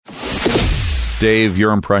Dave,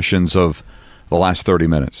 your impressions of the last 30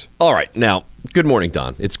 minutes. All right. Now, good morning,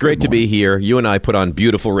 Don. It's great to be here. You and I put on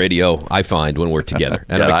beautiful radio, I find, when we're together.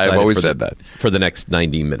 And Yeah, I'm excited I've always said that. For the next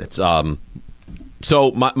 90 minutes.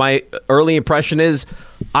 So my early impression is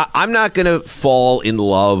I'm not going to fall in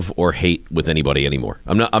love or hate with anybody anymore.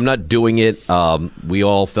 I'm not doing it. We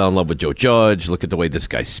all fell in love with Joe Judge. Look at the way this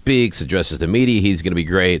guy speaks, addresses the media. He's going to be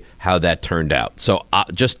great. How that turned out. So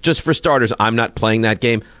just for starters, I'm not playing that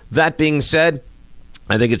game. That being said,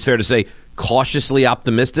 I think it's fair to say cautiously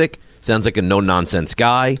optimistic. Sounds like a no-nonsense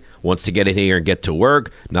guy. Wants to get in here and get to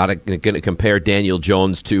work. Not going to compare Daniel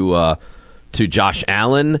Jones to Josh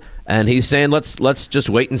Allen. And he's saying, let's just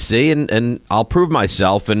wait and see, and I'll prove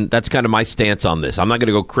myself. And that's kind of my stance on this. I'm not going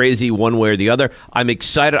to go crazy one way or the other. I'm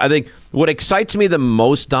excited. I think what excites me the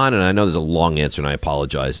most, Don, and I know there's a long answer, and I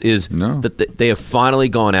apologize, is that they have finally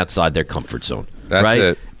gone outside their comfort zone. That's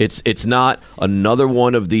right? it. It's not another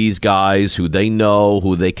one of these guys who they know,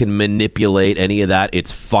 who they can manipulate, any of that.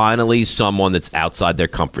 It's finally someone that's outside their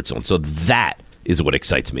comfort zone. So that is what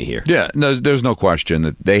excites me here. Yeah, no, there's no question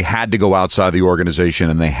that they had to go outside the organization,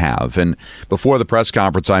 and they have. And before the press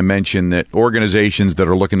conference, I mentioned that organizations that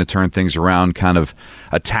are looking to turn things around kind of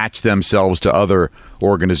attach themselves to other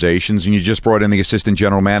organizations. And you just brought in the assistant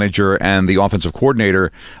general manager and the offensive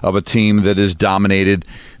coordinator of a team that has dominated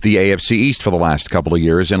the AFC East for the last couple of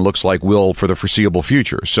years and looks like will for the foreseeable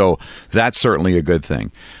future. So that's certainly a good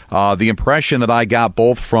thing. The impression that I got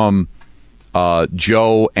both from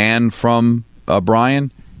Joe and from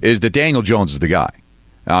Brian is that Daniel Jones is the guy.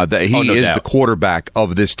 That he is the quarterback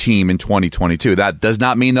of this team in 2022. That does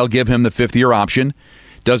not mean they'll give him the fifth-year option.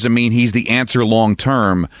 Doesn't mean he's the answer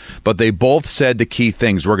long-term, but they both said the key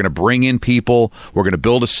things. We're going to bring in people. We're going to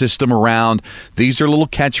build a system around. These are little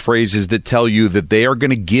catchphrases that tell you that they are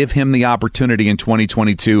going to give him the opportunity in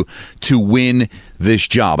 2022 to win this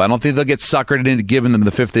job. I don't think they'll get suckered into giving them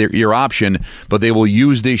the fifth-year option, but they will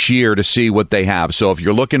use this year to see what they have. So if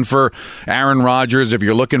you're looking for Aaron Rodgers, if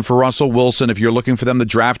you're looking for Russell Wilson, if you're looking for them to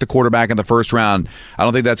draft a quarterback in the first round, I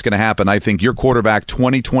don't think that's going to happen. I think your quarterback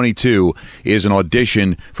 2022 is an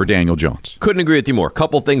audition for Daniel Jones. Couldn't agree with you more.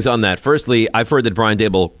 Couple things on that. Firstly, I've heard that Brian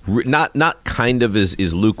Daboll not kind of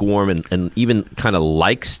is lukewarm and even kind of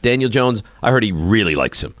likes Daniel Jones. I heard he really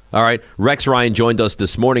likes him. All right. Rex Ryan joined us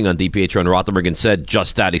this morning on DPH on Rothenberg and said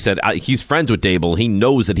just that. He said he's friends with Daboll. He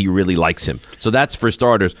knows that he really likes him. So that's for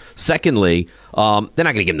starters. Secondly, they're not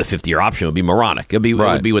going to give him the fifth-year option. It would be moronic. It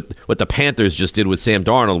would be what the Panthers just did with Sam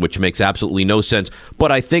Darnold, which makes absolutely no sense.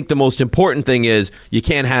 But I think the most important thing is you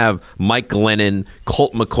can't have Mike Glennon,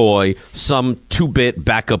 Colt McCoy, some two-bit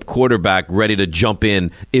backup quarterback ready to jump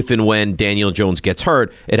in if and when Daniel Jones gets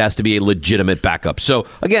hurt. It has to be a legitimate backup. So,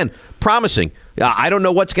 again, promising. I don't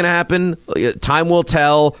know what's going to happen. Time will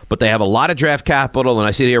tell, but they have a lot of draft capital, and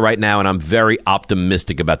I sit here right now, and I'm very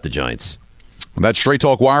optimistic about the Giants. That's Straight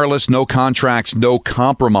Talk Wireless, no contracts, no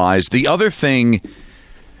compromise. The other thing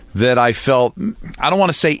that I felt, I don't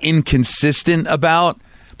want to say inconsistent about,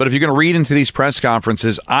 but if you're going to read into these press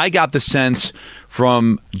conferences, I got the sense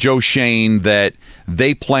from Joe Shane that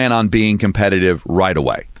they plan on being competitive right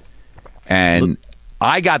away. And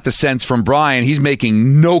I got the sense from Brian he's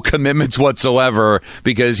making no commitments whatsoever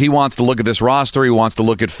because he wants to look at this roster. He wants to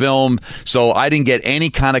look at film. So I didn't get any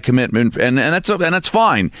kind of commitment, and that's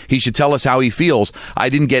fine. He should tell us how he feels. I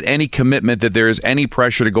didn't get any commitment that there is any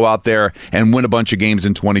pressure to go out there and win a bunch of games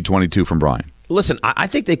in 2022 from Brian. Listen, I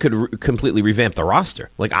think they could completely revamp the roster.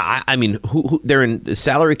 Like, I mean, they're in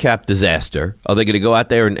salary cap disaster. Are they going to go out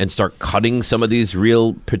there and start cutting some of these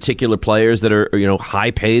real particular players that are,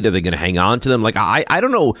 high paid? Are they going to hang on to them? Like, I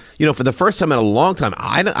don't know. For the first time in a long time,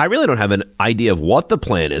 I really don't have an idea of what the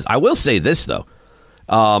plan is. I will say this, though.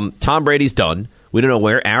 Tom Brady's done. We don't know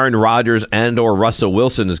where Aaron Rodgers and or Russell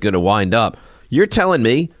Wilson is going to wind up. You're telling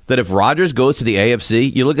me that if Rodgers goes to the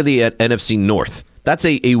AFC, you look at the NFC North. That's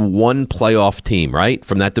a one playoff team, right,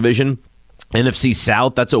 from that division. NFC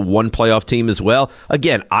South, that's a one playoff team as well.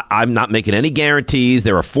 Again, I'm not making any guarantees.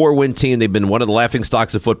 They're a 4-win team. They've been one of the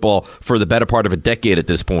laughingstocks of football for the better part of a decade at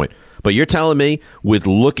this point. But you're telling me, with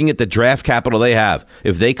looking at the draft capital they have,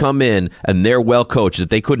 if they come in and they're well coached,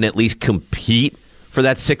 that they couldn't at least compete for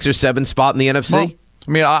that 6 or 7 spot in the NFC? Well,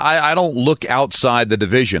 I mean, I don't look outside the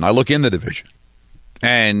division. I look in the division.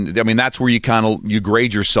 And, I mean, that's where you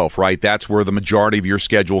grade yourself, right? That's where the majority of your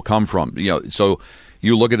schedule come from. So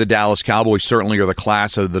you look at the Dallas Cowboys, certainly are the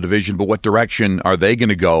class of the division, but what direction are they going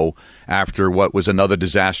to go after what was another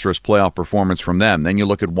disastrous playoff performance from them? Then you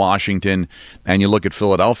look at Washington and you look at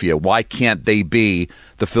Philadelphia. Why can't they be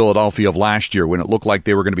the Philadelphia of last year when it looked like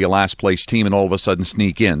they were going to be a last-place team and all of a sudden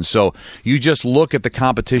sneak in. So you just look at the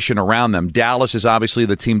competition around them. Dallas is obviously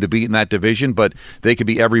the team to beat in that division, but they could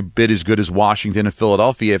be every bit as good as Washington and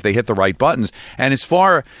Philadelphia if they hit the right buttons. And as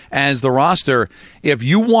far as the roster, if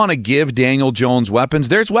you want to give Daniel Jones weapons,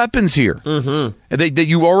 there's weapons here that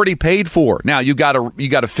you already paid for. Now you got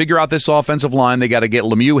to figure out this offensive line. They got to get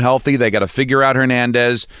Lemieux healthy. They got to figure out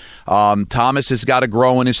Hernandez. Thomas has got to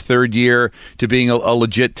grow in his third year to being a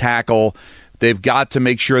legit tackle. They've got to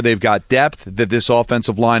make sure they've got depth, that this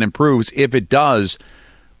offensive line improves. If it does,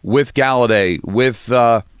 with Galladay, with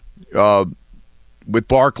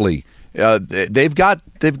Barkley, they've got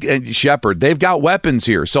Shepard. They've got weapons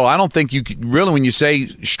here. So I don't think you really, when you say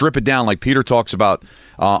strip it down, like Peter talks about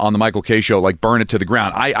on the Michael Kay show, like burn it to the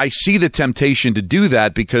ground. I see the temptation to do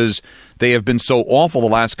that because they have been so awful the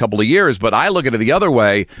last couple of years. But I look at it the other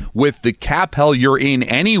way. With the cap hell you're in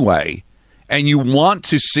anyway, and you want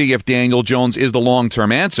to see if Daniel Jones is the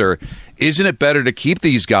long-term answer, isn't it better to keep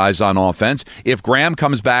these guys on offense? If Graham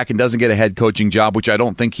comes back and doesn't get a head coaching job, which I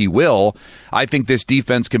don't think he will, I think this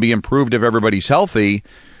defense can be improved if everybody's healthy.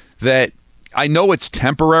 That I know it's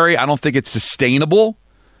temporary. I don't think it's sustainable,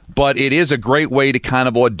 but it is a great way to kind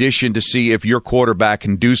of audition to see if your quarterback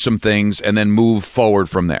can do some things and then move forward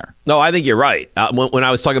from there. No, I think you're right. When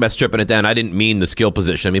I was talking about stripping it down, I didn't mean the skill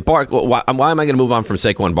position. I mean, why am I going to move on from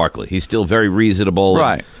Saquon Barkley? He's still very reasonable.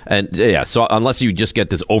 Right. And yeah, so unless you just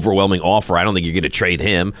get this overwhelming offer, I don't think you're going to trade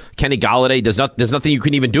him. Kenny Galladay, there's nothing you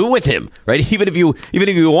can even do with him, right? Even if you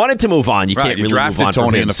wanted to move on, you can't really move on drafted Tony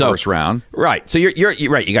from him. in the first round. Right. So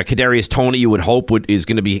you're right. You got Kadarius Toney, you would hope is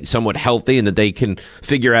going to be somewhat healthy and that they can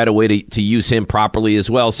figure out a way to use him properly as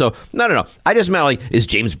well. So no. I just meant, like, is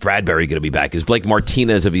James Bradbury going to be back? Is Blake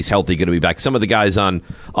Martinez, if he's healthy, going to be back? Some of the guys on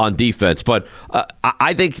defense. But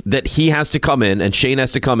I think that he has to come in and Shane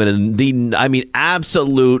has to come in. And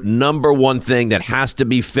absolute number one thing that has to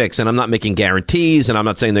be fixed, and I'm not making guarantees, and I'm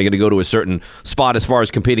not saying they're going to go to a certain spot as far as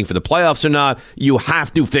competing for the playoffs or not, you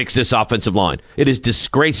have to fix this offensive line. It is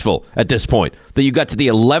disgraceful at this point that you got to the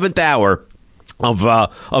 11th hour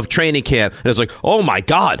of training camp, and it's like, oh my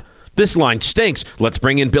God, this line stinks. Let's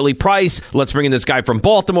bring in Billy Price. Let's bring in this guy from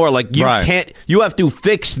Baltimore. Like, you can't. You have to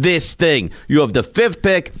fix this thing. You have the 5th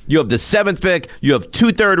pick. You have the 7th pick. You have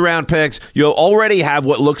 2 third-round picks. You already have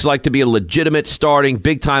what looks like to be a legitimate starting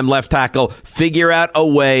big-time left tackle. Figure out a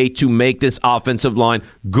way to make this offensive line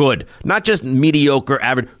good. Not just mediocre,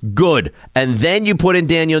 average, good. And then you put in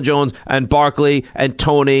Daniel Jones and Barkley and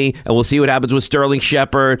Toney, and we'll see what happens with Sterling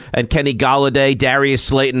Shepard and Kenny Galladay, Darius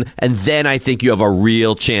Slayton, and then I think you have a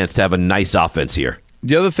real chance to have a nice offense here.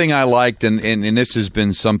 The other thing I liked, and this has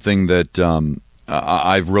been something that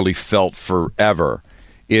I've really felt forever,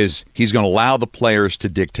 is he's going to allow the players to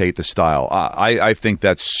dictate the style. I think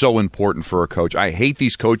that's so important for a coach. I hate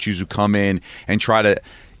these coaches who come in and try to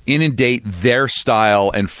inundate their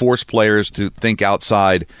style and force players to think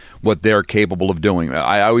outside what they're capable of doing.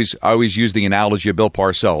 I always use the analogy of Bill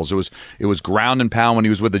Parcells. It was ground and pound when he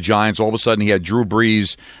was with the Giants. All of a sudden he had Drew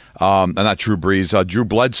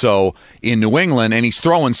Bledsoe in New England, and he's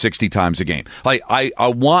throwing 60 times a game. Like, I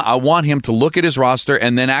want him to look at his roster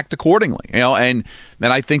and then act accordingly. And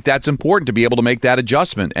I think that's important to be able to make that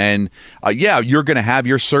adjustment. And you're going to have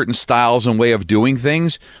your certain styles and way of doing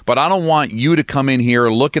things, but I don't want you to come in here,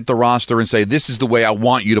 look at the roster, and say, this is the way I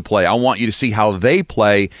want you to play. I want you to see how they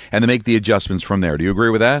play and then make the adjustments from there. Do you agree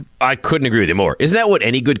with that? I couldn't agree with you more. Isn't that what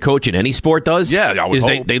any good coach in any sport does? Yeah, I would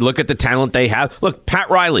hope. They look at the talent they have. Look, Pat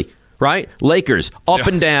Riley, right? Lakers, up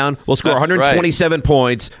and down. We'll score 127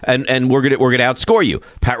 points, and we're gonna outscore you.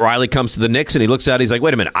 Pat Riley comes to the Knicks, and he looks out, he's like,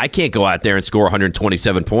 wait a minute, I can't go out there and score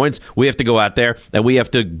 127 points. We have to go out there, and we have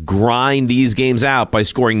to grind these games out by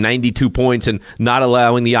scoring 92 points and not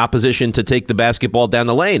allowing the opposition to take the basketball down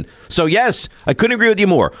the lane. So, yes, I couldn't agree with you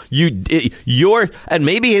more. And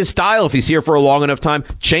maybe his style, if he's here for a long enough time,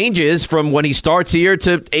 changes from when he starts here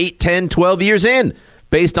to 8, 10, 12 years in,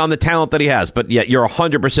 based on the talent that he has. But yeah, you're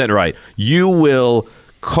 100% right. You will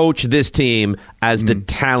coach this team as the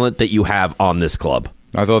talent that you have on this club.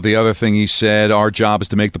 I thought the other thing he said, our job is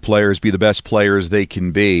to make the players be the best players they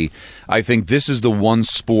can be. I think this is the one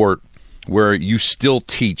sport where you still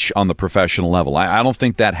teach on the professional level. I don't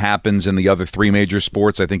think that happens in the other 3 major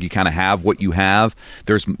sports. I think you kind of have what you have.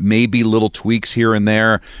 There's maybe little tweaks here and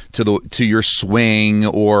there to your swing,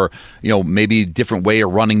 or maybe a different way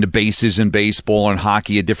of running the bases in baseball and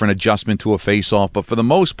hockey, a different adjustment to a face-off. But for the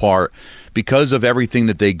most part, because of everything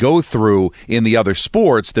that they go through in the other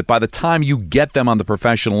sports, that by the time you get them on the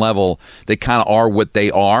professional level, they kind of are what they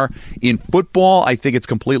are. In football, I think it's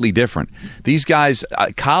completely different. These guys,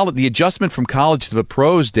 the adjustment from college to the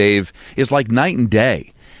pros, Dave, is like night and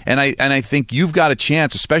day. And I think you've got a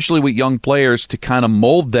chance, especially with young players, to kind of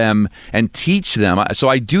mold them and teach them. So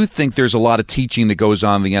I do think there's a lot of teaching that goes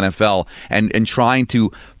on in the NFL and trying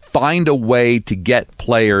to find a way to get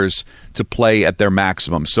players to play at their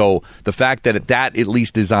maximum. So the fact that that at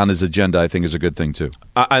least is on his agenda, I think, is a good thing too.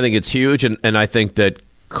 I think it's huge, and I think that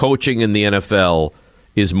coaching in the NFL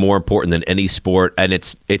is more important than any sport, and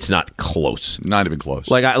it's not close. Not even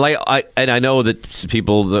close. I know that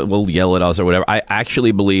people that will yell at us or whatever. I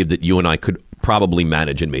actually believe that you and I could probably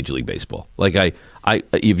manage in Major League Baseball.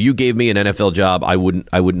 If you gave me an NFL job, I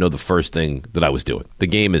wouldn't know the first thing that I was doing. The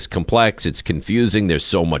game is complex, it's confusing, there's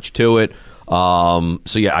so much to it. So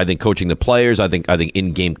yeah, I think coaching the players, I think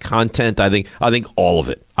in-game content, I think all of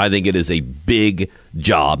it. I think it is a big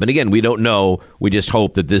job. And again, we don't know. We just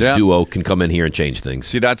hope that this duo can come in here and change things.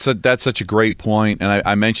 See, that's such a great point. And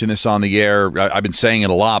I mentioned this on the air. I've been saying it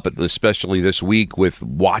a lot, but especially this week with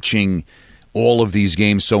watching all of these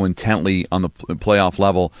games so intently on the playoff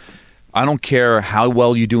level. I don't care how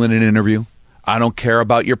well you do in an interview. I don't care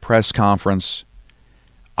about your press conference.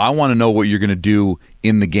 I want to know what you're going to do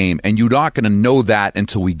in the game, and you're not going to know that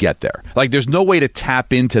until we get there. Like, there's no way to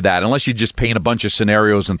tap into that unless you just paint a bunch of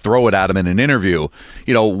scenarios and throw it at them in an interview.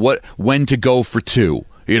 When to go for two.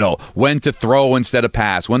 When to throw instead of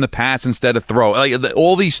pass, when to pass instead of throw.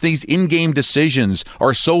 All these things, in-game decisions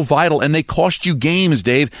are so vital, and they cost you games,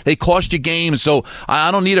 Dave. They cost you games. So I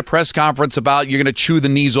don't need a press conference about you're going to chew the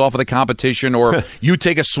knees off of the competition or you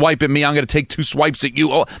take a swipe at me, I'm going to take 2 swipes at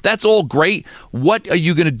you. Oh, that's all great. What are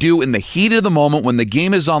you going to do in the heat of the moment when the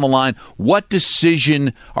game is on the line? What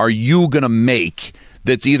decision are you going to make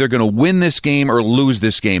that's either going to win this game or lose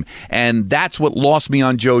this game? And that's what lost me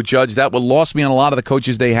on Joe Judge. That what lost me on a lot of the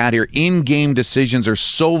coaches they had here. In-game decisions are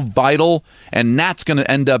so vital, and that's going to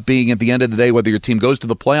end up being, at the end of the day, whether your team goes to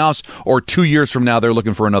the playoffs or 2 years from now they're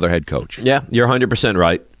looking for another head coach. Yeah, you're 100%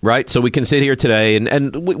 right. Right, so we can sit here today,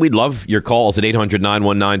 and we'd love your calls at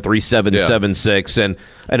 800-919-3776.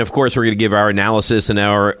 And of course, we're going to give our analysis and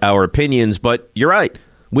our opinions, but you're right.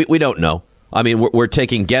 We don't know. I mean, we're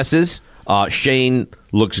taking guesses. Shane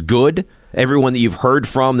looks good. Everyone that you've heard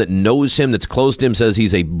from that knows him, that's close to him, says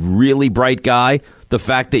he's a really bright guy. The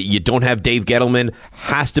fact that you don't have Dave Gettleman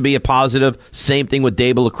has to be a positive. Same thing with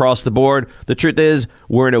Daboll across the board. The truth is,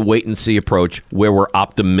 we're in a wait-and-see approach where we're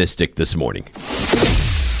optimistic this morning.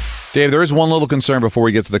 Dave, there is one little concern before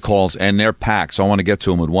we get to the calls, and they're packed, so I want to get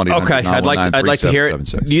to them with 1-800-919-3776. Okay, I'd like to hear it.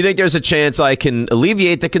 Do you think there's a chance I can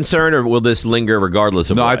alleviate the concern, or will this linger regardless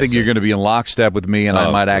of No, what I think you're going to be in lockstep with me, and I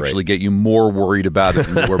might actually get you more worried about it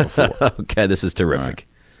than you were before. Okay, this is terrific.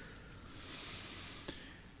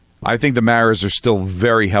 Right. I think the Mariners are still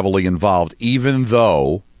very heavily involved, even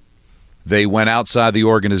though they went outside the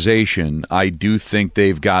organization. I do think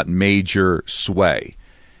they've got major sway.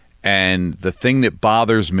 And the thing that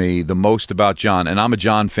bothers me the most about John, and I'm a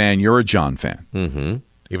John fan, you're a John fan. Mm-hmm.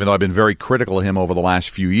 Even though I've been very critical of him over the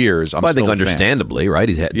last few years, I'm still a fan. I think understandably, right?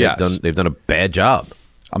 They've done a bad job.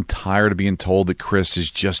 I'm tired of being told that Chris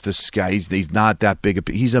is just this guy. He's not that big.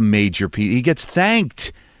 He's a major piece. He gets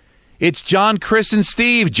thanked. It's John, Chris, and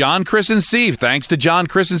Steve. John, Chris, and Steve. Thanks to John,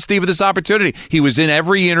 Chris, and Steve for this opportunity. He was in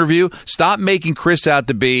every interview. Stop making Chris out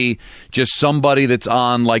to be just somebody that's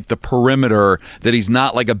on like the perimeter, that he's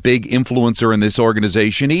not like a big influencer in this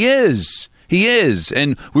organization. He is. He is.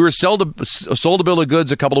 And we were sold a bill of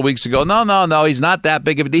goods a couple of weeks ago. No. He's not that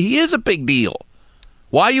big of a deal. He is a big deal.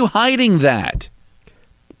 Why are you hiding that?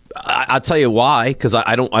 I'll tell you why, because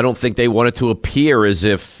I don't think they want it to appear as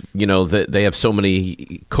if that they have so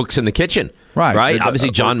many cooks in the kitchen. Right.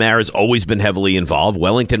 Obviously, John Mara has always been heavily involved.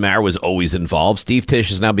 Wellington Mara was always involved. Steve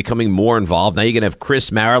Tisch is now becoming more involved. Now you're going to have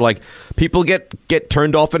Chris Mara. Like, people get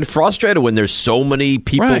turned off and frustrated when there's so many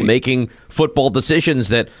people making football decisions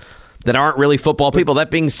that aren't really football people.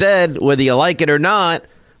 That being said, whether you like it or not,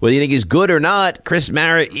 whether you think he's good or not, Chris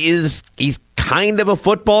Mara he's kind of a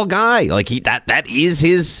football guy. Like that is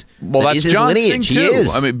his. Well, that's John's lineage. Thing too.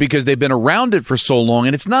 I mean, because they've been around it for so long,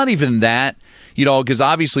 and it's not even that. Because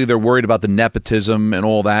obviously they're worried about the nepotism and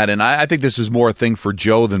all that, and I think this is more a thing for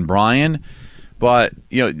Joe than Brian. But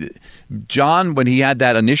John, when he had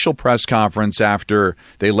that initial press conference after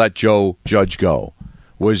they let Joe Judge go,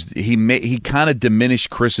 he kind of diminished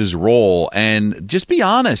Chris's role. And just be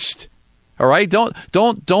honest. All right, don't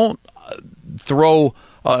throw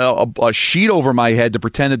a sheet over my head to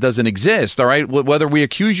pretend it doesn't exist. All right, whether we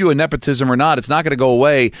accuse you of nepotism or not, it's not going to go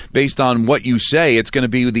away based on what you say. It's going to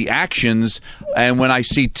be the actions. And when I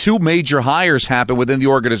see 2 major hires happen within the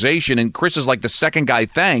organization, and Chris is like the second guy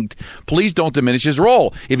thanked, please don't diminish his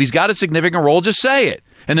role. If he's got a significant role, just say it.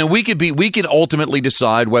 And then we could ultimately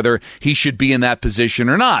decide whether he should be in that position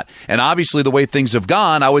or not. And obviously, the way things have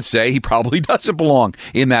gone, I would say he probably doesn't belong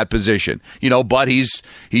in that position. But he's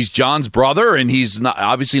John's brother, and he's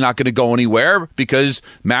obviously not going to go anywhere because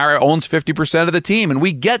Mara owns 50% of the team, and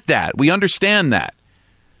we get that. We understand that.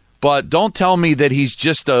 But don't tell me that he's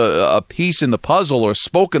just a piece in the puzzle or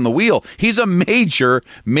spoke in the wheel. He's a major,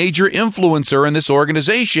 major influencer in this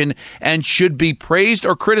organization and should be praised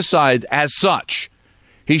or criticized as such.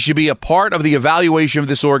 He should be a part of the evaluation of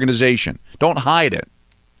this organization. Don't hide it.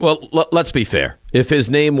 Well, let's be fair. If his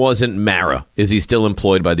name wasn't Mara, is he still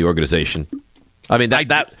employed by the organization? I mean, I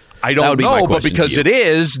don't know, but because it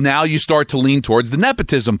is, now you start to lean towards the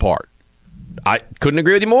nepotism part. I couldn't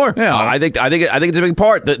agree with you more. Yeah. I think it's a big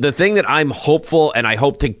part. The thing that I'm hopeful and I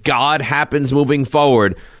hope to God happens moving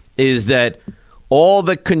forward is that all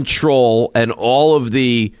the control and all of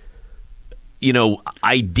the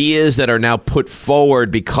ideas that are now put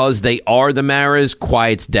forward because they are the Maras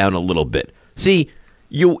quiets down a little bit. See,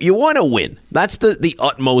 you want to win. That's the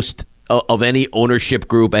utmost of any ownership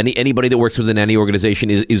group. Anybody that works within any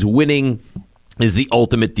organization is winning is the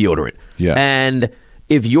ultimate deodorant. Yeah. And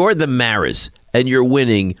if you're the Maras and you're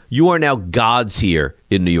winning, you are now gods here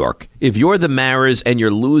in New York. If you're the Maras and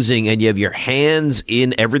you're losing and you have your hands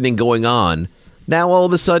in everything going on, now all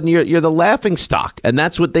of a sudden you're the laughing stock, and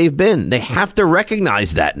that's what they've been. They have to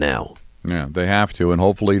recognize that now. Yeah, they have to, and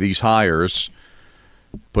hopefully these hires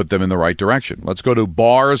put them in the right direction. Let's go to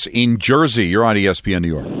Bars in Jersey. You're on ESPN New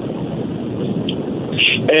York.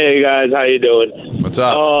 Hey guys, how you doing? What's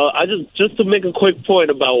up? I just to make a quick point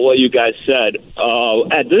about what you guys said.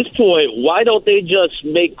 At this point, why don't they just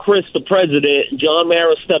make Chris the president? John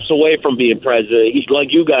Mara steps away from being president. He's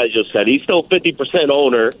like you guys just said. He's still 50%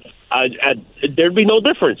 owner. There'd be no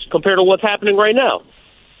difference compared to what's happening right now.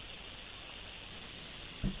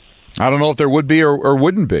 I don't know if there would be or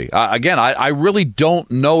wouldn't be. Again, I really don't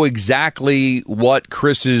know exactly what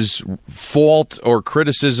Chris's fault or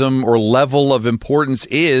criticism or level of importance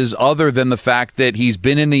is, other than the fact that he's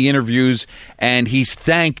been in the interviews and he's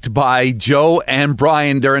thanked by Joe and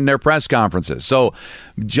Brian during their press conferences. So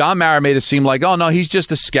John Mara made it seem like, oh no, he's just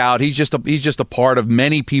a scout. He's just a part of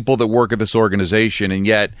many people that work at this organization, and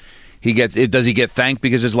yet. Does he get thanked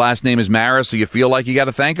because his last name is Mara? So you feel like you got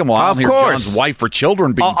to thank him? Well, I don't hear John's wife or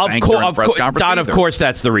children being thanked during the press conference. Don, of course,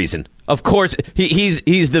 that's the reason. Of course,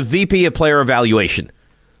 he's the VP of player evaluation.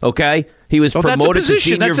 Okay, he was promoted to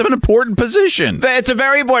senior. That's an important position. It's a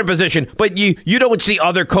very important position, but you don't see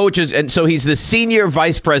other coaches, and so he's the senior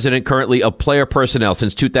vice president currently of player personnel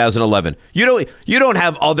since 2011. You don't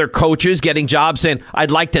have other coaches getting jobs saying, "I'd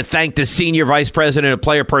like to thank the senior vice president of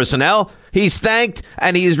player personnel." He's thanked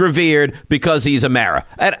and he's revered because he's a Mara.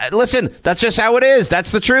 And listen, that's just how it is. That's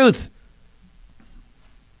the truth.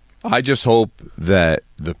 I just hope that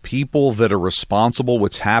the people that are responsible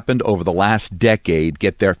what's happened over the last decade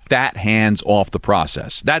get their fat hands off the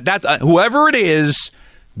process. That whoever it is,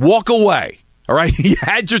 walk away. All right, you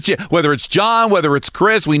had your whether it's John, whether it's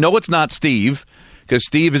Chris. We know it's not Steve, because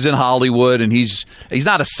Steve is in Hollywood and he's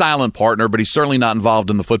not a silent partner, but he's certainly not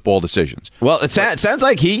involved in the football decisions. Well, it sounds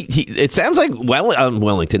like it sounds like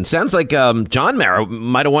Wellington sounds like John Mara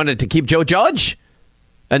might have wanted to keep Joe Judge.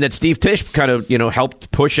 And that Steve Tisch kind of, helped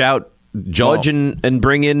push out Judge and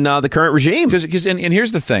bring in the current regime. And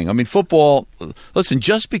here's the thing. I mean, football, listen,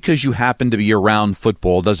 just because you happen to be around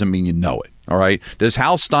football doesn't mean you know it, all right? Does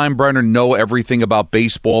Hal Steinbrenner know everything about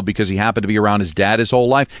baseball because he happened to be around his dad his whole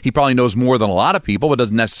life? He probably knows more than a lot of people, but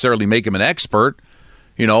doesn't necessarily make him an expert.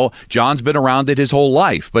 John's been around it his whole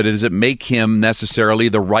life, but does it make him necessarily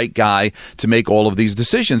the right guy to make all of these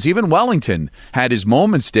decisions? Even Wellington had his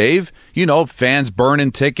moments, Dave. Fans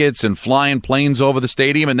burning tickets and flying planes over the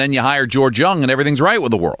stadium, and then you hire George Young, and everything's right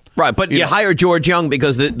with the world. Right, but you hire George Young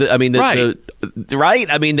because the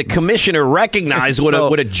commissioner recognized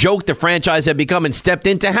what a joke the franchise had become and stepped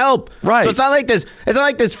in to help. Right. So it's not like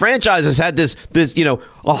this franchise has had this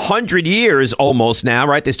 100 years almost now,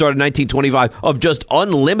 right? They started in 1925 of just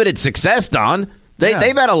unlimited success, Don.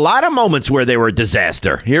 They've had a lot of moments where they were a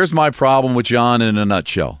disaster. Here's my problem with John in a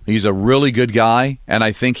nutshell. He's a really good guy, and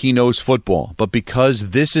I think he knows football. But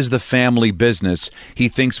because this is the family business, he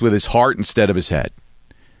thinks with his heart instead of his head.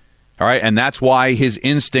 All right, and that's why his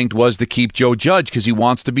instinct was to keep Joe Judge, because he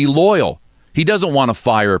wants to be loyal. He doesn't want to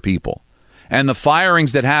fire people. And the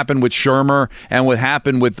firings that happened with Shermer and what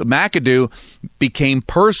happened with McAdoo became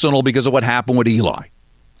personal because of what happened with Eli.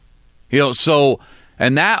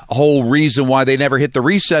 And that whole reason why they never hit the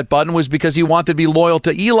reset button was because he wanted to be loyal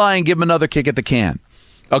to Eli and give him another kick at the can.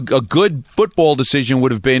 A good football decision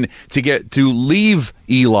would have been to leave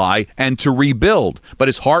Eli and to rebuild, but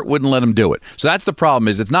his heart wouldn't let him do it. So that's the problem.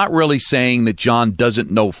 Is it's not really saying that John doesn't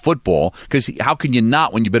know football, because how can you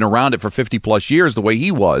not when you've been around it for 50 plus years the way he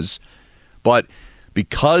was? But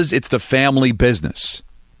because it's the family business,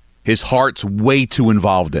 his heart's way too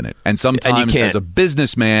involved in it. And sometimes as a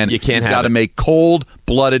businessman, you've got to make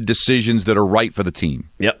cold-blooded decisions that are right for the team.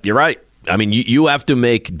 Yep, you're right. I mean, you have to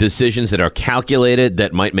make decisions that are calculated,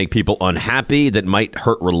 that might make people unhappy, that might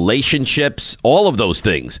hurt relationships. All of those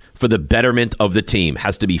things for the betterment of the team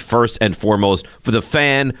has to be first and foremost for the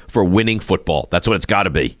fan, for winning football. That's what it's got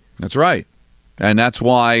to be. That's right. And that's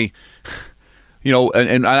why,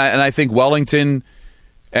 and I think Wellington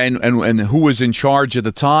and who was in charge at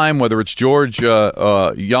the time, whether it's George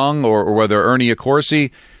Young or whether Ernie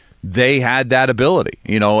Accorsi, they had that ability,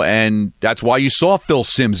 and that's why you saw Phil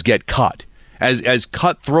Simms get cut. As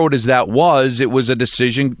cutthroat as that was, it was a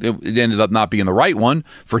decision. It ended up not being the right one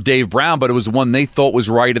for Dave Brown, but it was the one they thought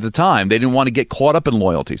was right at the time. They didn't want to get caught up in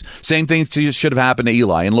loyalties. Same thing should have happened to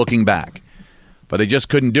Eli in looking back. But they just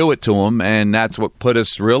couldn't do it to him, and that's what put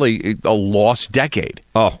us really a lost decade.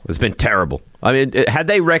 Oh, it's been terrible. I mean, had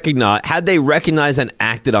they recognized and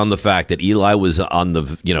acted on the fact that Eli was on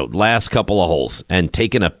the last couple of holes and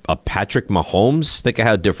taken a Patrick Mahomes, think of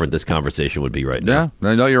how different this conversation would be right now.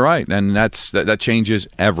 Yeah, no, you're right, and that changes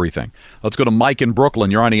everything. Let's go to Mike in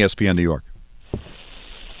Brooklyn. You're on ESPN New York.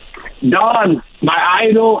 Don, my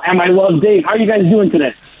idol, and my love, Dave. How are you guys doing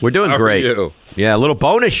today? We're doing great. How are you? Yeah, a little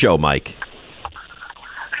bonus show, Mike.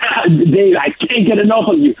 Dave, I can't get enough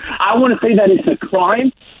of you. I want to say that it's a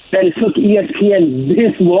crime that it took ESPN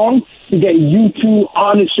this long to get you two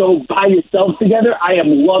on the show by yourselves together. I am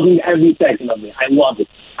loving every second of it. I love it.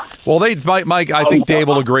 Well, Mike, I think Dave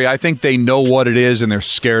will agree. I think they know what it is, and they're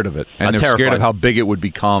scared of it. And they're scared of how big it would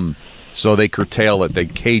become, so they curtail it. They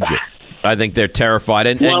cage it. I think they're terrified.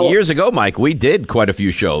 And years ago, Mike, we did quite a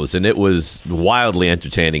few shows, and it was wildly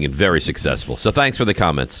entertaining and very successful. So thanks for the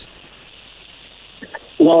comments.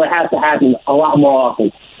 Well, it has to happen a lot more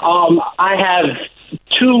often. I have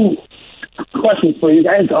two questions for you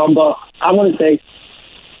guys, but I want to say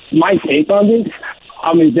my take on this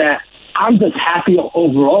is that I'm just happy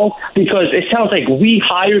overall because it sounds like we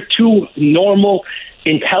hired two normal,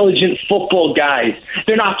 intelligent football guys.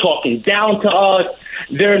 They're not talking down to us.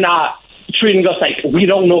 They're not treating us like we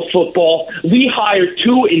don't know football. We hired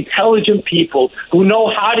two intelligent people who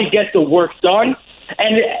know how to get the work done,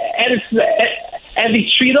 and they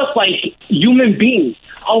treat us like human beings,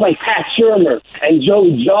 unlike Pat Shermer and Joe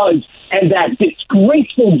Judge and that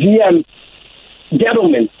disgraceful GM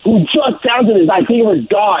Gettleman, who just sounded as like he was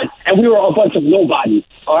God and we were a bunch of nobodies.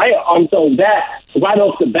 All right, so that right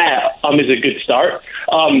off the bat is a good start.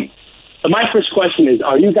 My first question is: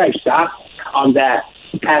 are you guys shocked that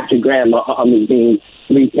Patrick Graham is being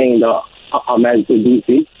retained as the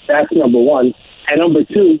DC? That's number one. And number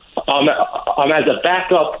two, as a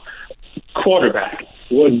backup quarterback,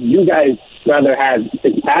 would you guys rather have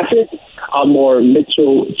Fitzpatrick or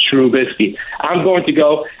Mitchell Trubisky? I'm going to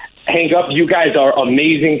go hang up. You guys are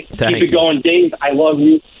amazing. Keep it going. Dave, I love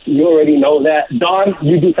you. You already know that. Don,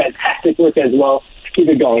 you do fantastic work as well. Keep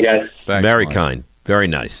it going, guys. Thanks, very Mike. kind. Very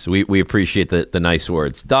nice. We appreciate the nice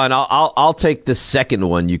words. Don, I'll take the second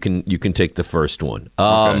one. You can take the first one.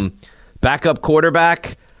 Okay. Backup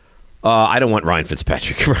quarterback. I don't want Ryan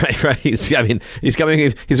Fitzpatrick, right? He's going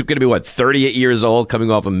to be, 38 years old, coming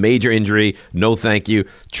off a major injury. No, thank you.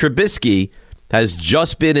 Trubisky has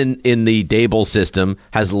just been in the Daboll system,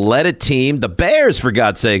 has led a team, the Bears, for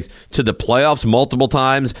God's sakes, to the playoffs multiple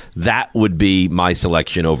times. That would be my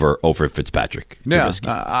selection over Fitzpatrick. Yeah, Trubisky.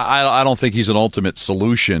 I don't think he's an ultimate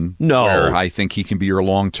solution. No. I think he can be your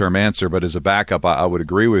long-term answer, but as a backup, I would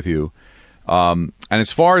agree with you. And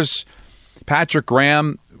as far as Patrick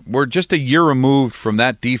Graham, we're just a year removed from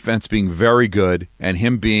that defense being very good and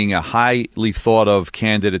him being a highly thought of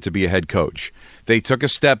candidate to be a head coach. They took a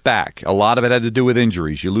step back. A lot of it had to do with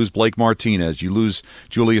injuries. You lose Blake Martinez. You lose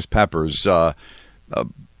Julius Peppers. I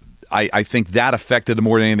think that affected them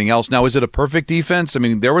more than anything else. Now, is it a perfect defense? I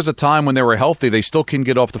mean, there was a time when they were healthy. They still couldn't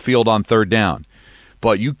get off the field on third down.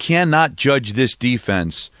 But you cannot judge this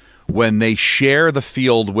defense when they share the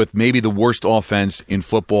field with maybe the worst offense in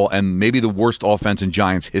football and maybe the worst offense in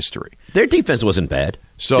Giants history. Their defense wasn't bad.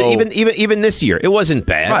 So even this year, it wasn't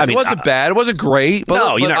bad. Right, I mean, it wasn't bad. It wasn't great. But,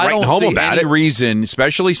 no, you're not writing home about it. I don't see any reason,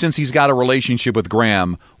 especially since he's got a relationship with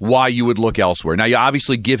Graham, why you would look elsewhere. Now, you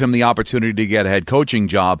obviously give him the opportunity to get a head coaching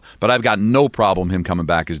job, but I've got no problem him coming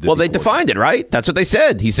back as Well, they defined it, right? That's what they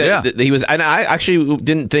said. He said that he was, and I actually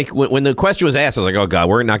didn't think, when the question was asked, I was like, oh, God,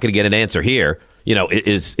 we're not going to get an answer here.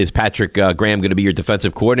 is Patrick Graham going to be your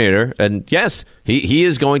defensive coordinator? And yes, he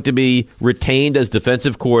is going to be retained as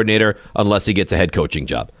defensive coordinator unless he gets a head coaching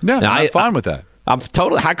job. Yeah, I'm fine with that. I'm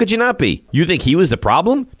totally. How could you not be? You think he was the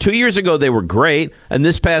problem? 2 years ago they were great, and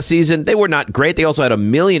this past season they were not great. They also had a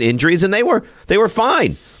million injuries, and they were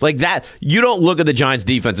fine. Like that, you don't look at the Giants'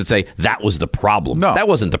 defense and say that was the problem. No, that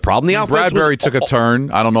wasn't the problem. The offense Bradbury took a turn.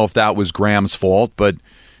 I don't know if that was Graham's fault, but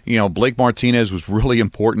Blake Martinez was really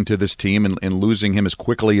important to this team in losing him as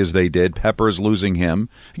quickly as they did. Peppers losing him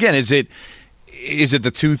again. Is it the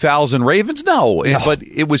 2000 Ravens? No, but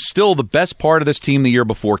it was still the best part of this team the year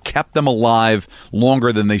before, kept them alive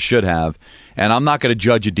longer than they should have. And I'm not going to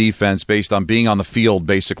judge a defense based on being on the field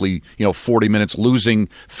basically, 40 minutes, losing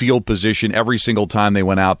field position every single time they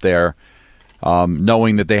went out there,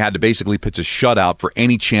 knowing that they had to basically pitch a shutout for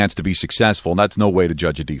any chance to be successful. And that's no way to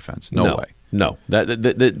judge a defense. No way. No,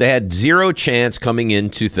 they had zero chance coming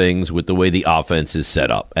into things with the way the offense is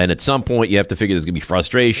set up. And at some point, you have to figure there's going to be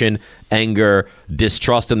frustration, anger,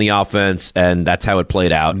 distrust in the offense, and that's how it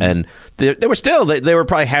played out. Mm-hmm. And they were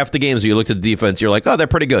probably half the games you looked at the defense, you're like, oh, they're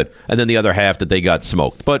pretty good. And then the other half that they got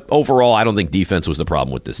smoked. But overall, I don't think defense was the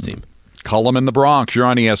problem with this team. Cullum in the Bronx. You're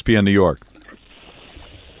on ESPN New York.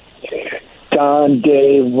 Don,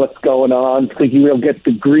 Dave, what's going on? Squeaky Wheel gets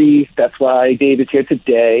the grease. That's why Dave is here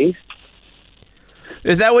today.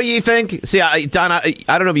 Is that what you think? See, Don, I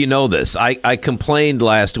don't know if you know this. I complained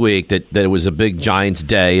last week that it was a big Giants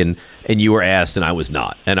day, and you were asked, and I was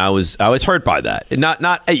not. And I was hurt by that. And not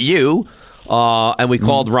at you. And we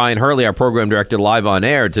called Ryan Hurley, our program director, live on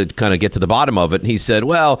air to kind of get to the bottom of it. And he said,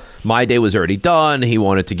 well, my day was already done. He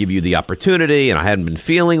wanted to give you the opportunity, and I hadn't been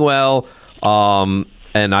feeling well.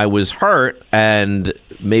 And I was hurt, and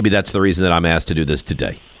maybe that's the reason that I'm asked to do this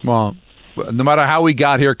today. Well, no matter how we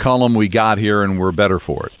got here, Cullum, we got here, and we're better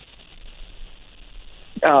for it.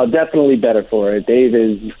 Oh, definitely better for it. Dave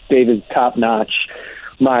is top notch.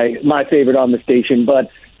 My favorite on the station. But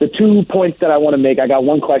the 2 points that I want to make, I got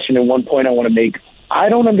one question and 1 point I want to make. I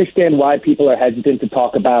don't understand why people are hesitant to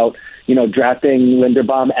talk about, drafting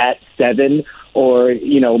Linderbaum at 7 or,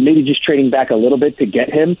 maybe just trading back a little bit to get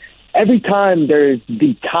him. Every time there's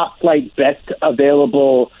the top flight, best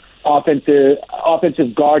available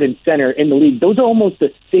offensive guard and center in the league, those are almost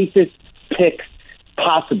the safest picks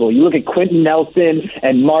possible. You look at Quentin Nelson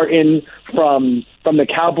and Martin from the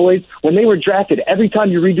Cowboys. When they were drafted, every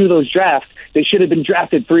time you redo those drafts, they should have been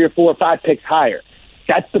drafted 3 or 4 or 5 picks higher.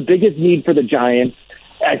 That's the biggest need for the Giants.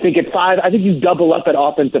 I think at 5, I think you double up at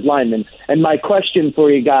offensive linemen. And my question for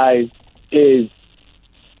you guys is,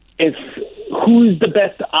 who's the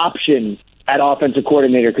best option at offensive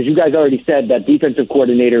coordinator? Because you guys already said that defensive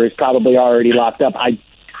coordinator is probably already locked up. I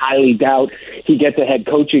highly doubt he gets a head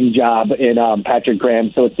coaching job in Patrick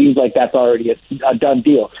Graham, so it seems like that's already a done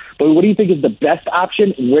deal. But what do you think is the best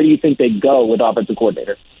option, and where do you think they go with offensive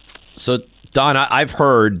coordinator? So, Don, I've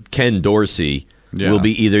heard Ken Dorsey will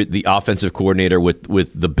be either the offensive coordinator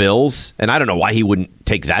with the Bills, and I don't know why he wouldn't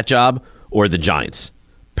take that job, or the Giants.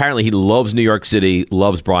 Apparently, he loves New York City,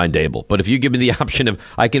 loves Brian Daboll. But if you give me the option of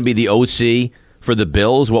I can be the OC for the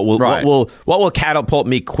Bills, what will catapult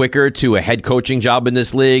me quicker to a head coaching job in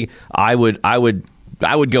this league? I would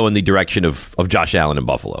go in the direction of Josh Allen in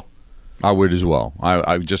Buffalo. I would as well.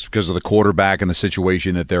 I just because of the quarterback and the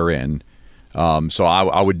situation that they're in. So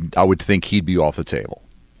I would think he'd be off the table.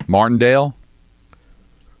 Martindale.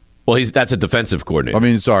 Well, that's a defensive coordinator. I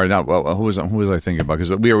mean, sorry, who was I thinking about?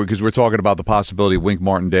 Because we're talking about the possibility of Wink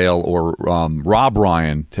Martindale or Rob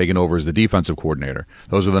Ryan taking over as the defensive coordinator.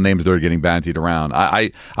 Those are the names that are getting bandied around.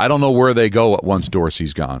 I don't know where they go once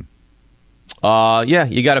Dorsey's gone. Yeah,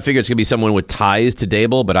 you got to figure it's going to be someone with ties to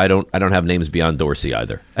Daboll, but I don't have names beyond Dorsey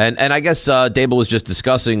either. And I guess Daboll was just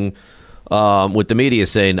discussing with the media,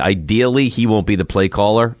 saying ideally he won't be the play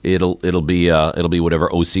caller. It'll be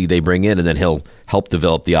whatever OC they bring in, and then he'll help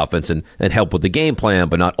develop the offense and help with the game plan,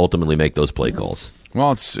 but not ultimately make those play calls.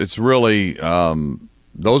 Well, it's really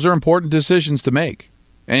those are important decisions to make,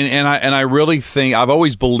 and I really think I've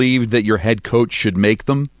always believed that your head coach should make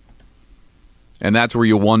them, and that's where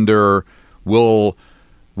you wonder will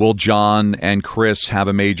John and Chris have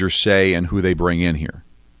a major say in who they bring in here?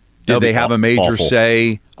 Did they have a major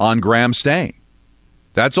say on Graham staying?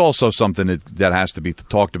 That's also something that has to be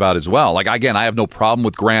talked about as well. Like, again, I have no problem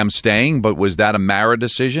with Graham staying, but was that a Mara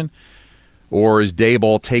decision? Or is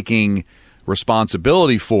Daboll taking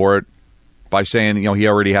responsibility for it by saying, he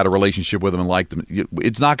already had a relationship with him and liked him?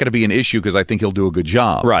 It's not going to be an issue because I think he'll do a good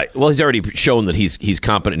job. Right. Well, he's already shown that he's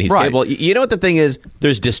competent and he's capable. You know what the thing is?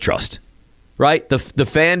 There's distrust. Right? The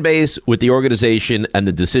fan base with the organization and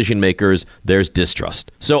the decision makers, there's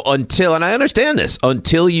distrust. So and I understand this,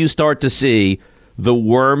 until you start to see the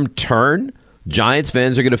worm turn, Giants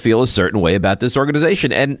fans are going to feel a certain way about this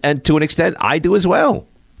organization. And to an extent, I do as well.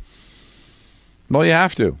 Well, you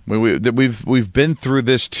have to. We've been through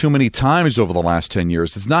this too many times over the last 10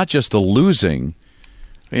 years. It's not just the losing.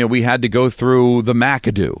 We had to go through the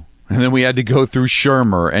McAdoo, and then we had to go through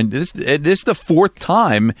Shermer. And this is the fourth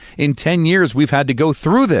time in 10 years we've had to go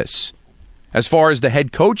through this as far as the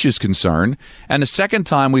head coach is concerned, and the second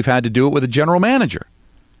time we've had to do it with a general manager.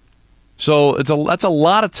 So that's a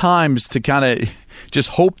lot of times to kind of just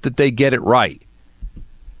hope that they get it right.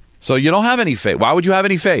 So you don't have any faith. Why would you have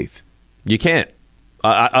any faith? You can't.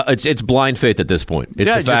 It's blind faith at this point. It's the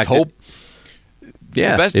just fact hope.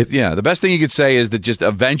 That, the best thing you could say is that just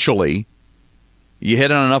eventually you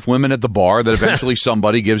hit on enough women at the bar that eventually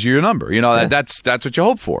somebody gives you your number. That's what you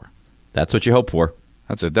hope for. That's what you hope for.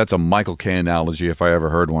 That's a Michael Kay analogy if I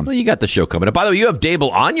ever heard one. Well, you got the show coming up. By the way, you have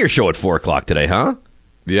Daboll on your show at 4 o'clock today, huh?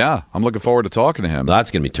 Yeah, I'm looking forward to talking to him.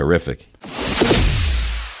 That's going to be terrific.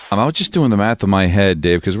 I was just doing the math in my head,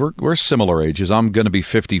 Dave, because we're similar ages. I'm going to be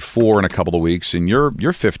 54 in a couple of weeks, and you're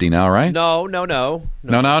 50 now, right? No. No.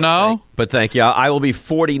 But thank you. I will be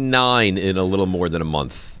 49 in a little more than a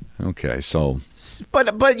month. Okay, so.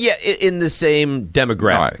 But yeah, in the same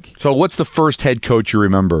demographic. All right. So what's the first head coach you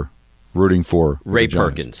remember rooting for? Ray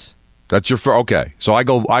Perkins. That's your first. Okay, so I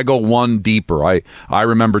go one deeper. I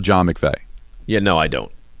remember John McVay. Yeah, no, I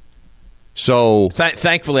don't. So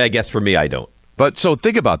thankfully, I guess for me, I don't. But so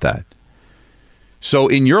think about that. So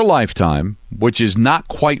in your lifetime, which is not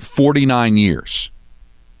quite 49 years,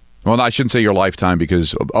 well, I shouldn't say your lifetime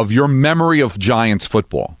because of your memory of Giants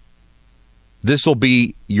football, this will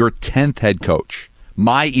be your 10th head coach,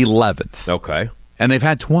 my 11th. Okay. And they've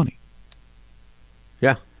had 20.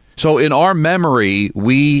 Yeah. So in our memory,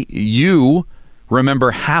 you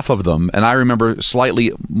remember half of them, and I remember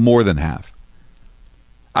slightly more than half.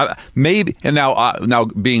 Maybe, and now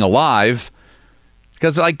being alive,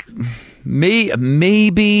 because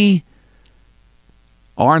maybe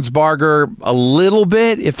Arnsparger a little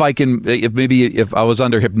bit if I was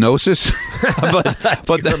under hypnosis.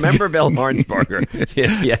 but remember Bill Arnsparger?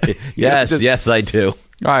 Yes, I do.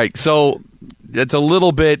 All right, so it's a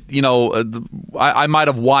little bit, I might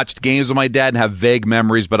have watched games with my dad and have vague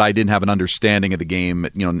memories, but I didn't have an understanding of the game,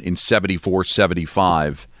 in 74,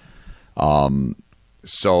 75.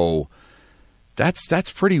 So that's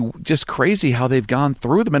pretty just crazy how they've gone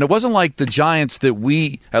through them. And it wasn't like the Giants that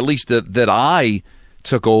that I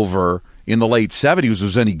took over in the late 70s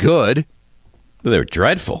was any good. They were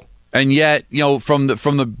dreadful. And yet, from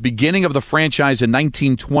the beginning of the franchise in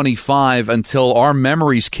 1925 until our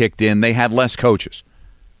memories kicked in, they had less coaches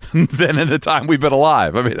than in the time we've been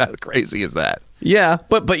alive. I mean, how crazy is that? Yeah,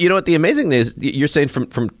 but you know what? The amazing thing is, you're saying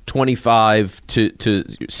from 25 to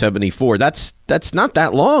 74. That's not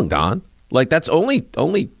that long, Don. Like that's only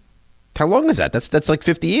how long is that? That's like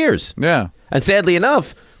 50 years. Yeah. And sadly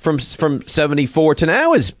enough, from 74 to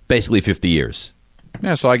now is basically 50 years.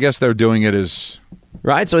 Yeah. So I guess they're doing it as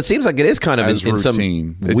right. So it seems like it is kind of in some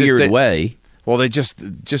weird way. Well, they just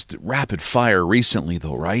rapid fire recently,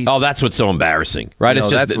 though, right? Oh, that's what's so embarrassing, right? It's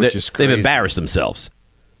just they've embarrassed themselves.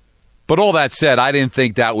 But all that said, I didn't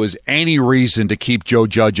think that was any reason to keep Joe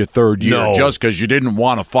Judge a third year just because you didn't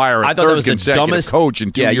want to fire a third consecutive coach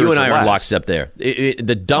in 2 years. Yeah, you and I are lockstep there.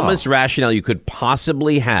 The dumbest rationale you could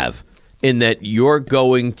possibly have in that you're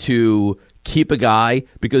going to keep a guy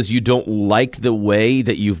because you don't like the way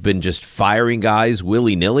that you've been just firing guys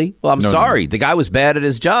willy-nilly. Well, I'm sorry. The guy was bad at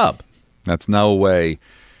his job. That's no way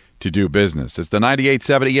to do business. It's the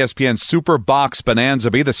 98.7 ESPN Super Box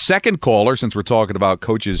Bonanza. Be the second caller, since we're talking about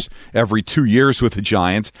coaches every 2 years with the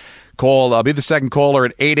Giants. Be the second caller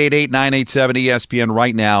at 888-987-ESPN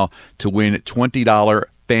right now to win $20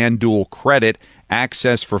 FanDuel credit.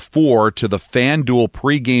 Access for 4 to the FanDuel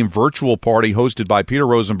pregame virtual party hosted by Peter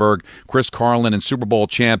Rosenberg, Chris Carlin, and Super Bowl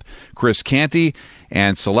champ Chris Canty.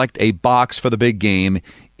 And select a box for the big game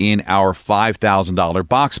in our $5,000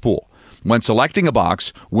 box pool. When selecting a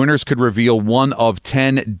box, winners could reveal one of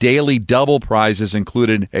 10 daily double prizes,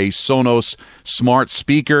 including a Sonos smart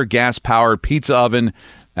speaker, gas-powered pizza oven,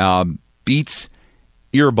 Beats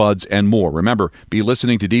earbuds, and more. Remember, be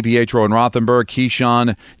listening to DiPietro and Rothenberg,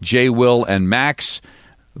 Keyshawn, Jay, Will, and Max.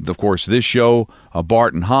 Of course, this show,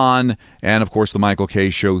 Bart and Hahn, and, of course, the Michael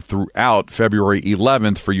Kay Show throughout February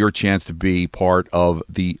 11th for your chance to be part of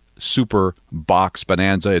the Super Box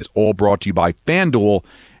Bonanza. It's all brought to you by FanDuel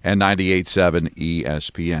and 98.7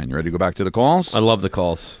 ESPN. You ready to go back to the calls? I love the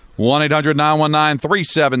calls.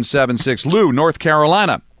 1-800-919-3776. Lou, North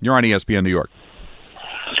Carolina. You're on ESPN New York.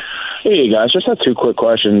 Hey, guys, just have two quick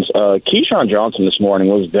questions. Keyshawn Johnson this morning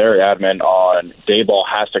was very adamant on Daboll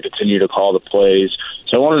has to continue to call the plays.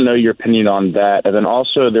 So I want to know your opinion on that. And then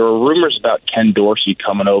also, there were rumors about Ken Dorsey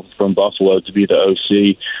coming over from Buffalo to be the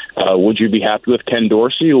OC. Would you be happy with Ken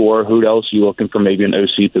Dorsey, or who else are you looking for maybe an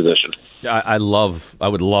OC position? I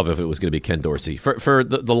would love if it was going to be Ken Dorsey. For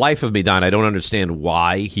the life of me, Don, I don't understand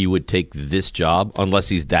why he would take this job unless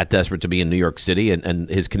he's that desperate to be in New York City and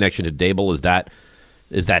his connection to Daboll is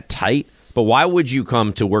that tight. But why would you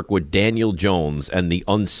come to work with Daniel Jones and the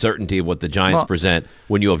uncertainty of what the Giants present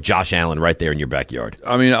when you have Josh Allen right there in your backyard?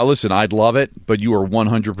 I mean, listen, I'd love it, but you are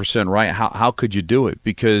 100% right. How could you do it?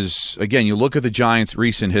 Because, again, you look at the Giants'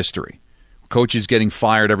 recent history. Coaches getting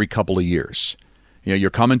fired every couple of years. You know, you're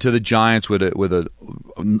coming to the Giants with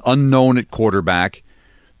an unknown at quarterback,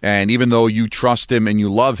 and even though you trust him and you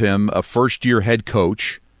love him, a first-year head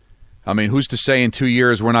coach. I mean, who's to say in 2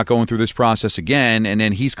 years we're not going through this process again, and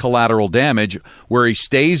then he's collateral damage where he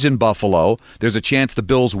stays in Buffalo. There's a chance the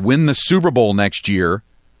Bills win the Super Bowl next year,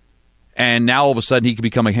 and now all of a sudden he could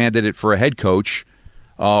become a candidate for a head coach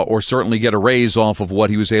or certainly get a raise off of what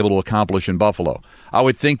he was able to accomplish in Buffalo. I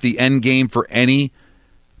would think the end game for any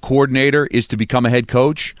coordinator is to become a head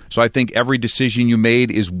coach. So I think every decision you made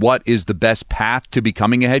is what is the best path to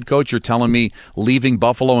becoming a head coach. You're telling me leaving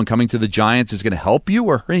Buffalo and coming to the Giants is going to help you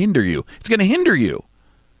or hinder you? It's going to hinder you.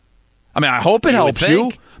 I mean, I hope it helps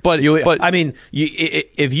you. But I mean,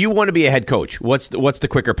 if you want to be a head coach, what's the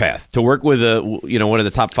quicker path? To work with one of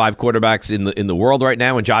the top 5 quarterbacks in the world right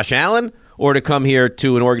now, in Josh Allen, or to come here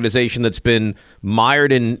to an organization that's been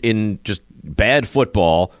mired in just bad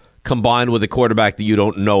football, combined with a quarterback that you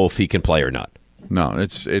don't know if he can play or not? No,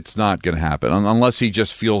 it's not going to happen unless he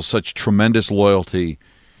just feels such tremendous loyalty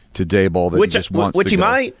to Daboll that he just wants to go. Which he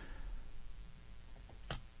might.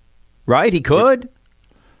 Right? He could.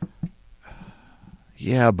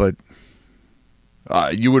 Yeah, but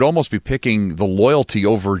you would almost be picking the loyalty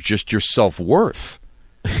over just your self-worth.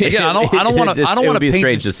 Again, I don't want to. It would be a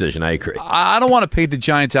strange decision. I agree. I don't want to paint the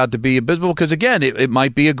Giants out to be abysmal because, again, it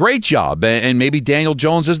might be a great job, and maybe Daniel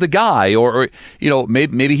Jones is the guy, or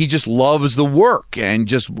maybe he just loves the work and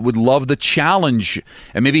just would love the challenge,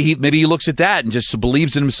 and maybe he looks at that and just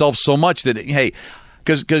believes in himself so much that hey.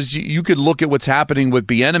 Because you could look at what's happening with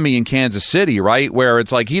Bieniemy in Kansas City, right, where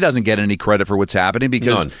it's like he doesn't get any credit for what's happening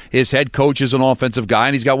because his head coach is an offensive guy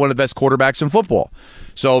and he's got one of the best quarterbacks in football.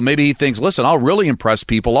 So maybe he thinks, listen, I'll really impress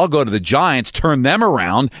people. I'll go to the Giants, turn them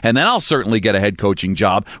around, and then I'll certainly get a head coaching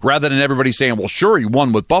job rather than everybody saying, well, sure, he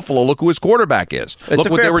won with Buffalo. Look who his quarterback is. Look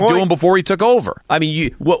what they were doing before he took over. I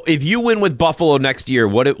mean, if you win with Buffalo next year,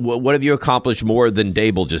 what have you accomplished more than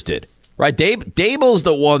Daboll just did? Right, Daboll's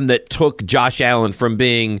the one that took Josh Allen from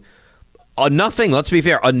being a nothing, let's be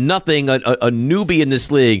fair, a newbie in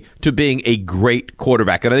this league to being a great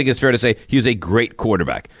quarterback. And I think it's fair to say he was a great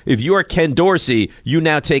quarterback. If you are Ken Dorsey, you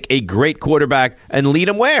now take a great quarterback and lead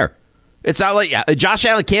him where? It's not like Josh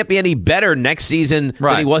Allen can't be any better next season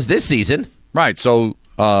than he was this season. Right, so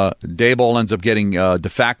Daboll ends up getting de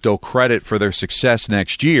facto credit for their success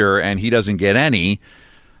next year, and he doesn't get any.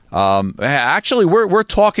 Actually, we're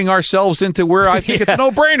talking ourselves into where I think it's a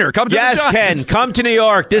no-brainer. Come to the Giants. Ken, come to New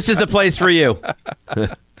York. This is the place for you.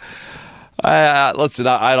 Listen, I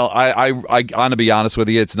want to be honest with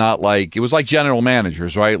you. It's not like it was like general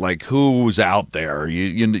managers, right? Like who's out there?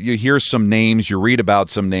 You hear some names, you read about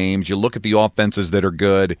some names, you look at the offenses that are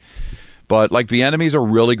good, but like Bieniemy's a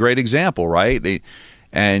really great example, right?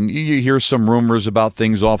 And you hear some rumors about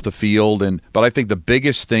things off the field, but I think the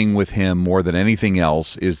biggest thing with him more than anything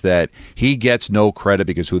else is that he gets no credit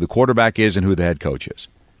because who the quarterback is and who the head coach is.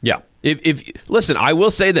 Yeah. If listen, I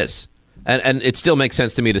will say this, and it still makes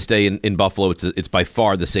sense to me to stay in Buffalo. It's by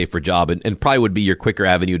far the safer job, and probably would be your quicker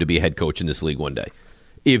avenue to be a head coach in this league one day.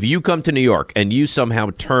 If you come to New York and you somehow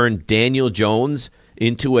turn Daniel Jones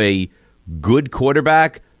into a good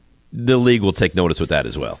quarterback, the league will take notice with that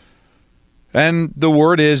as well. And the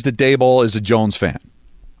word is that Daboll is a Jones fan.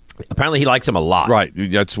 Apparently he likes him a lot. Right.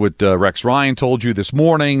 That's what Rex Ryan told you this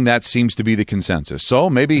morning. That seems to be the consensus. So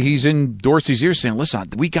maybe he's in Dorsey's ear saying, listen,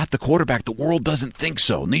 we got the quarterback. The world doesn't think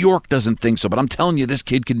so. New York doesn't think so. But I'm telling you, this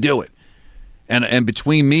kid can do it. And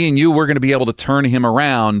between me and you, we're going to be able to turn him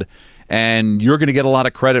around, and you're going to get a lot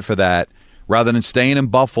of credit for that rather than staying in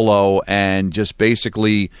Buffalo and just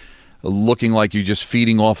basically looking like you're just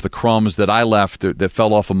feeding off the crumbs that I left that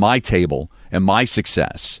fell off of my table and my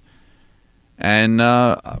success. And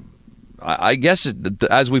I guess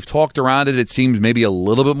as we've talked around it, it seems maybe a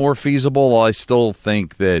little bit more feasible. I still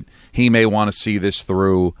think that he may want to see this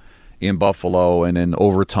through in Buffalo and in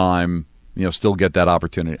overtime, still get that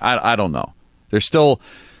opportunity. I don't know. There's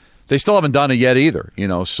they still haven't done it yet either.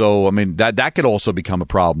 So I mean that could also become a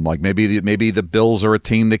problem. Like maybe the Bills are a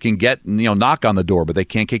team that can get knock on the door, but they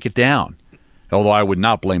can't kick it down. Although I would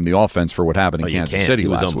not blame the offense for what happened in Kansas City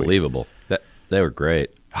last week. It was unbelievable. They were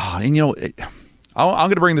great. And I'm going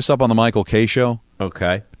to bring this up on the Michael Kay show.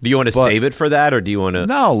 Okay. Do you want to save it for that, or do you want to?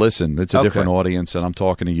 No, listen. It's a different audience, and I'm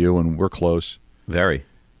talking to you, and we're close. Very.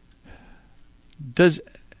 Does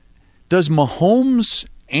Mahomes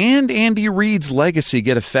and Andy Reid's legacy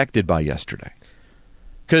get affected by yesterday?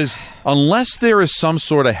 Because unless there is some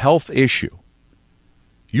sort of health issue,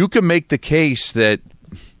 you can make the case that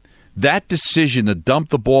decision to dump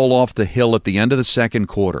the ball off the hill at the end of the second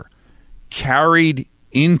quarter carried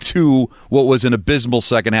into what was an abysmal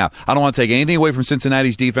second half. I don't want to take anything away from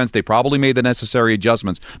Cincinnati's defense. They probably made the necessary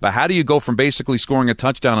adjustments. But how do you go from basically scoring a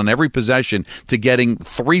touchdown on every possession to getting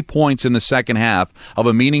 3 points in the second half of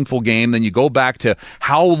a meaningful game? Then you go back to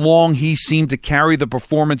how long he seemed to carry the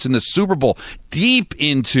performance in the Super Bowl deep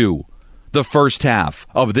into the first half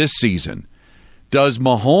of this season. Does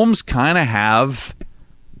Mahomes kind of have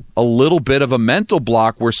a little bit of a mental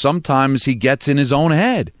block where sometimes he gets in his own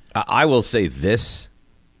head? I will say this.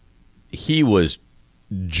 He was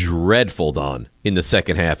dreadful, Don, in the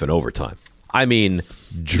second half and overtime. I mean,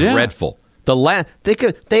 dreadful. Yeah.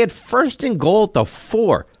 They had first and goal at the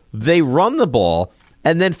 4. They run the ball,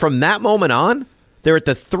 and then from that moment on, they're at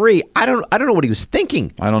the 3. I don't know what he was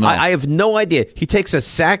thinking. I don't know. I have no idea. He takes a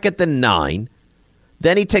sack at the 9.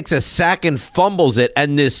 Then he takes a sack and fumbles it,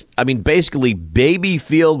 and basically baby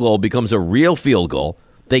field goal becomes a real field goal.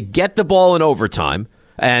 They get the ball in overtime.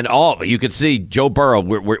 And you could see Joe Burrow,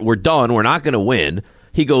 we're done. We're not going to win.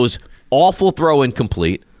 He goes, awful throw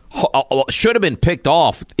incomplete. Should have been picked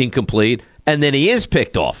off incomplete. And then he is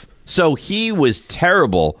picked off. So he was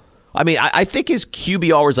terrible. I mean, I think his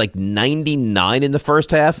QBR was like 99 in the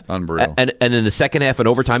first half. Unreal. And in the second half and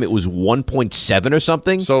overtime, it was 1.7 or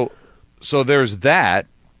something. So there's that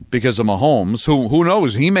because of Mahomes. Who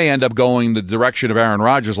knows? He may end up going the direction of Aaron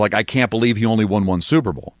Rodgers. Like, I can't believe he only won one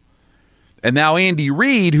Super Bowl. And now Andy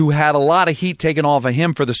Reid, who had a lot of heat taken off of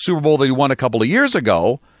him for the Super Bowl that he won a couple of years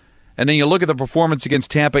ago, and then you look at the performance against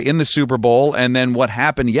Tampa in the Super Bowl, and then what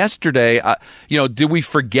happened yesterday, did we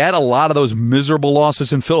forget a lot of those miserable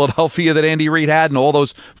losses in Philadelphia that Andy Reid had and all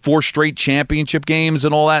those 4 straight championship games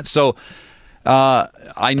and all that? So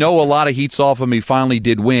I know a lot of heat's off of him. He finally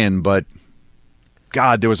did win, but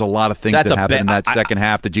God, there was a lot of things that happened in that second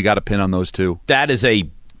half that you got to pin on those two. That is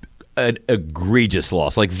an egregious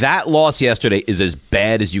loss. Like, that loss yesterday is as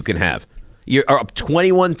bad as you can have. You're up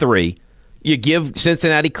 21-3. You give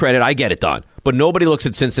Cincinnati credit. I get it, Don. But nobody looks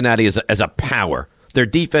at Cincinnati as a power. Their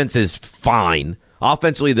defense is fine.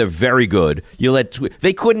 Offensively, they're very good.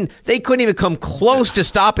 They couldn't even come close to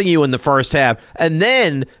stopping you in the first half. And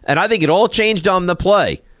I think it all changed on the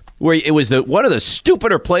play, where it was one of the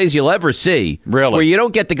stupider plays you'll ever see. Really? Where you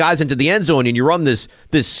don't get the guys into the end zone and you run this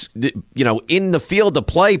in the field to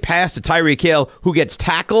play pass to Tyreek Hill, who gets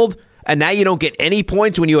tackled, and now you don't get any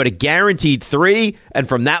points when you had a guaranteed 3, and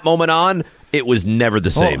from that moment on, it was never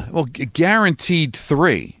the same. Well, guaranteed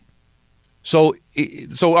 3. So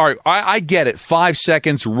all right, I get it. 5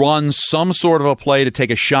 seconds, run some sort of a play to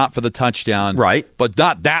take a shot for the touchdown. Right. But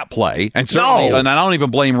not that play. And certainly, and I don't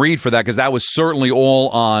even blame Reid for that, because that was certainly all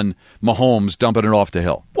on Mahomes dumping it off the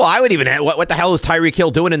hill. Well, I would even what the hell is Tyreek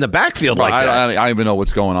Hill doing in the backfield like that? I don't even know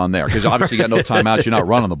what's going on there, because obviously you got no timeouts. You're not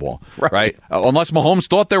running the ball. Right? Unless Mahomes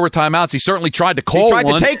thought there were timeouts, he certainly tried to call one.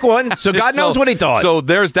 He tried to take one, so God knows what he thought. So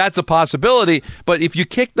that's a possibility. But if you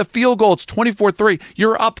kick the field goal, it's 24-3.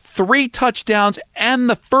 You're up 3 touchdowns and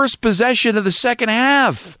the first possession of the second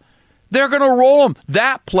half. They're going to roll them.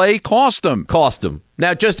 That play cost them.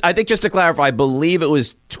 Now, I think just to clarify, I believe it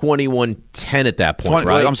was 21-10 at that point,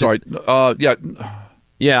 right? I'm sorry.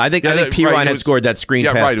 Yeah, I think P. Ryan had scored that screen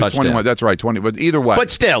pass touchdown. 21. That's right, 20. But either way. But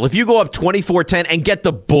still, if you go up 24-10 and get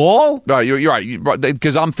the ball. Right, you're right.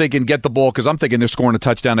 Because I'm thinking get the ball, because I'm thinking they're scoring a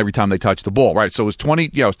touchdown every time they touch the ball. Right, so it was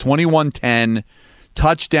 21-10.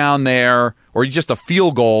 Touchdown there, or just a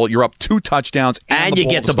field goal. You're up 2 touchdowns, and you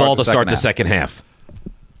get the ball to start the second half.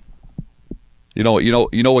 You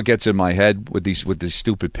know what gets in my head with these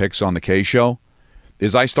stupid picks on the K show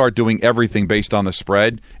is I start doing everything based on the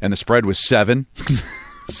spread, and the spread was 7.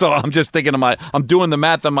 So I'm just thinking I'm doing the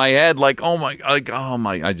math in my head, like oh my,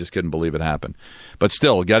 I just couldn't believe it happened. But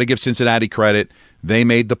still, got to give Cincinnati credit. They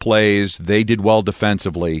made the plays. They did well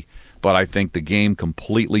defensively. But I think the game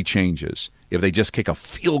completely changes if they just kick a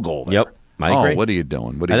field goal there. Yep, I agree. What are you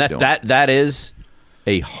doing? That is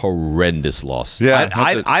a horrendous loss. Yeah,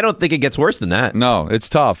 I don't think it gets worse than that. No, it's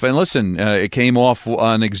tough. And listen, it came off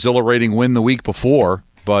an exhilarating win the week before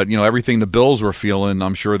But, everything the Bills were feeling,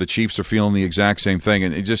 I'm sure the Chiefs are feeling the exact same thing.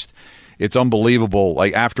 And it's unbelievable.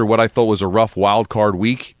 Like, after what I thought was a rough wild card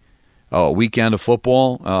weekend of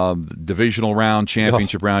football, divisional round,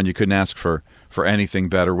 championship round, you couldn't ask for anything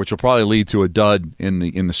better, which will probably lead to a dud in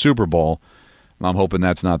the Super Bowl. I'm hoping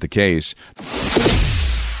that's not the case.